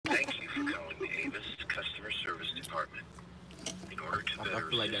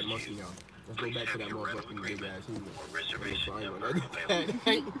feel like that muscle now. Let's go back to that motherfucking big ass human.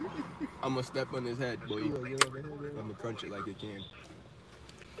 I'm gonna step on his head, boy. I'm gonna crunch it like it can.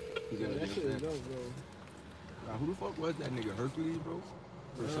 He's gonna that shit is dope, bro. Now, who the fuck was that nigga? Hercules, bro?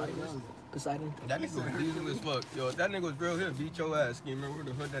 Poseidon. That nigga was diesel as fuck. Yo, if that nigga was real, he'll beat your ass. Scheme. Remember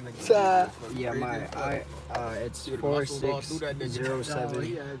the hood that nigga was? Yeah, it's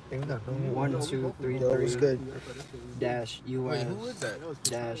 4607-1233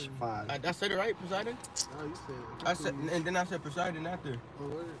 -US -5. I said it right, Poseidon? No, you said it. I said, and then I said Poseidon after. Oh,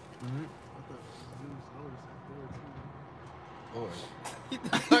 word? Mm-hmm.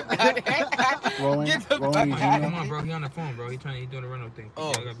 Rolling. Come on, bro. He on the phone, bro. He doing the rental thing.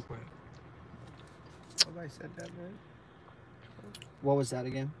 Oh. Yeah, I gotta be quiet. Nobody said that, man. What was that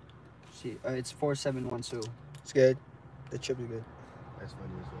again? See, it's 4712. It's good. The chip is good. That's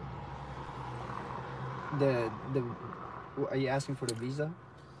funny as well. Are you asking for the visa?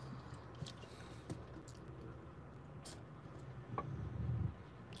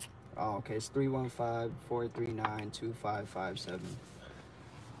 Oh, okay. It's 315-439-2557.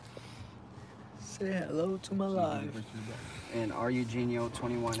 Say hello to my life. And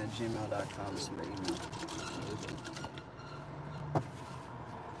rugenio21@gmail.com is the email.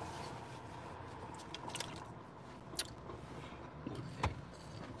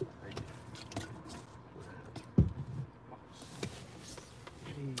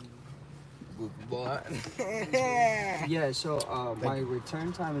 Yeah, so my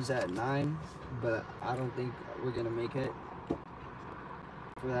return time is at 9, but I don't think we're gonna make it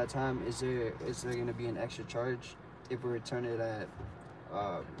for that time. Is there gonna be an extra charge if we return it at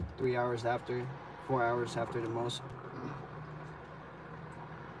 3 hours after, 4 hours after the most?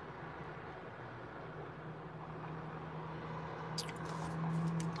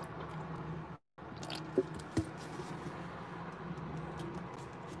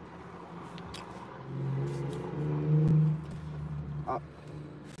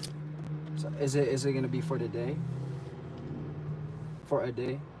 So is it gonna be for the day? For a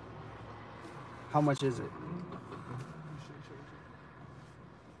day? How much is it?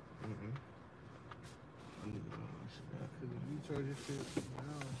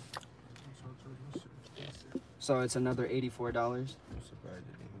 So it's another $84. I'm surprised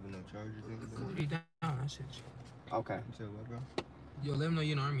they didn't even no charges. Cool you down. That shit. Okay. You said what, bro? Yo, let him know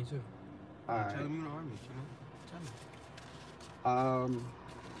you're in the army too. All right. Tell him you're in the army, Tell him.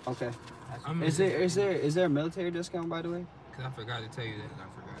 Okay. Is there a military discount, by the way? Cause I forgot to tell you that. I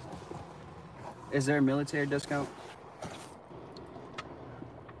forgot. Is there a military discount?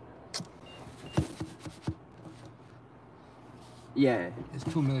 Yeah. There's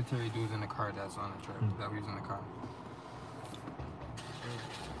 2 military dudes in the car that's on the trip that were using the car.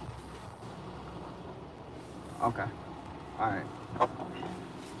 Okay. All right.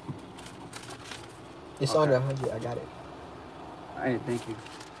 It's under 100. I got it. All right. Thank you.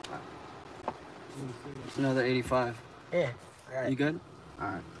 It's another 85. Yeah. I got it. You good? All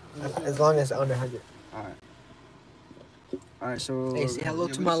right. As long as it's under 100. All right. All right. So. Hey, say hello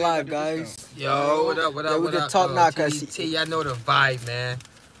to my live, guys. Yo, what up? What up? Yeah, we what can up? talk now, cause TDT, y'all know the vibe, man.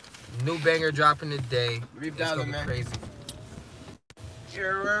 New banger dropping today. $3, It's gonna be man. crazy.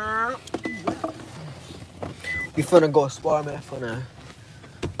 We finna go spar, man. Finna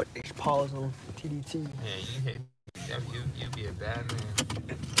put these paws on TDT. Yeah, you hit. You be a bad man.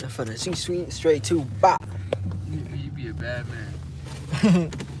 I'm finna swing straight to bop. You be a bad man.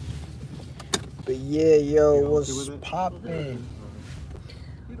 But yeah, yo, what's poppin'?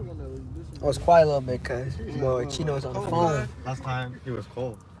 I was quiet a little bit because Chino's on the phone. Last time it was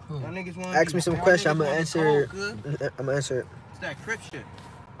cold. Ask me some questions. I'm gonna answer. I'm gonna answer. It's that crip shit.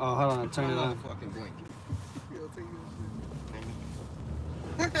 Oh, hold on. Turn it on. Fucking blink.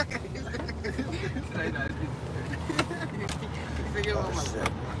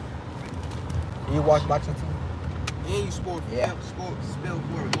 You watch boxing too? And you sport for spill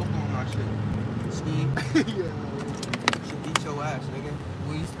for it. Both on my shit. Ski. Should beat your ass, nigga.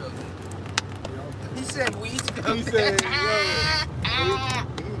 We spelled it. He said we spelled He it. said,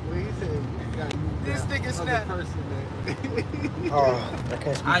 this nigga snap. Oh, I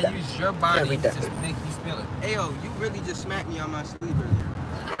can't speak I that. use your body read to that. make you spell it. Hey, yo, you really just smacked me on my sleeve earlier.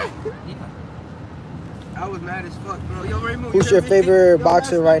 Yeah. I was mad as fuck, bro. Yo, Raymond, Who's your favorite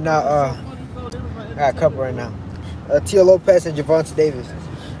boxer right now? I got a couple right now. Tio Lopez and Javante Davis.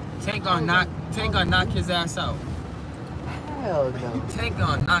 Tank gonna knock his ass out. Hell no. Tank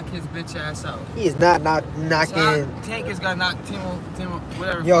gonna knock his bitch ass out. He is not knocking. Tank is gonna knock Timo,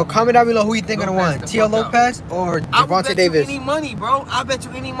 whatever. Yo, comment down below who you think gonna Lopez win. the Tio fuck out. Lopez or I will Javante bet Davis? you any money, bro. I bet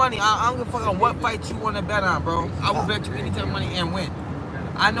you any money. I don't give a fuck on what fight you want to bet on, bro. I will bet you any type of money and win.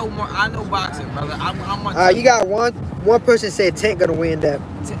 I know more. I know boxing, brother. I'm You got one person said Tank gonna win that.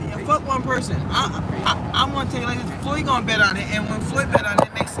 Fuck one person. I'm gonna tell you like this. Floyd gonna bet on it, and when Floyd bet on it,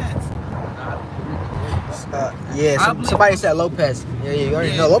 it makes sense. Somebody said Lopez. Yeah, you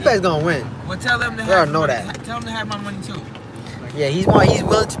already know Lopez gonna win. Well, tell them to We already have. know that. Tell them to have my money too. Yeah, he's willing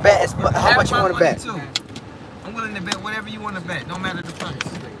to bet how much you want to bet. Too. I'm willing to bet whatever you want to bet, no matter the price.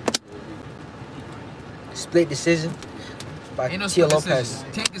 Split decision by Ain't no Tia split Lopez.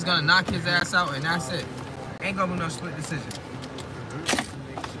 decision. Tank is gonna knock his ass out, and that's it. Ain't gonna be no split decision.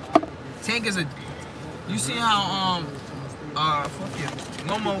 Tank is a. You see how fuck it,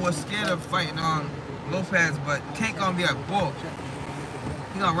 Momo was scared of fighting Lopez, but Tank gonna be a bull.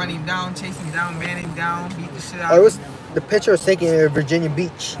 He gonna run him down, chase him down, man him down, beat the shit out of him. The picture was taken in Virginia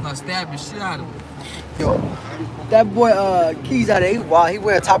Beach. He gonna stab the shit out of him. Yo, that boy Keys out there, he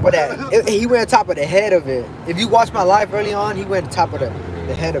went on top of that. He went on top of the head of it. If you watch my live early on, he went on top of the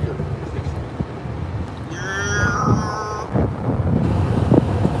head of it.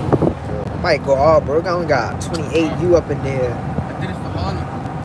 Might go all, bro. I only got 28 you up in there.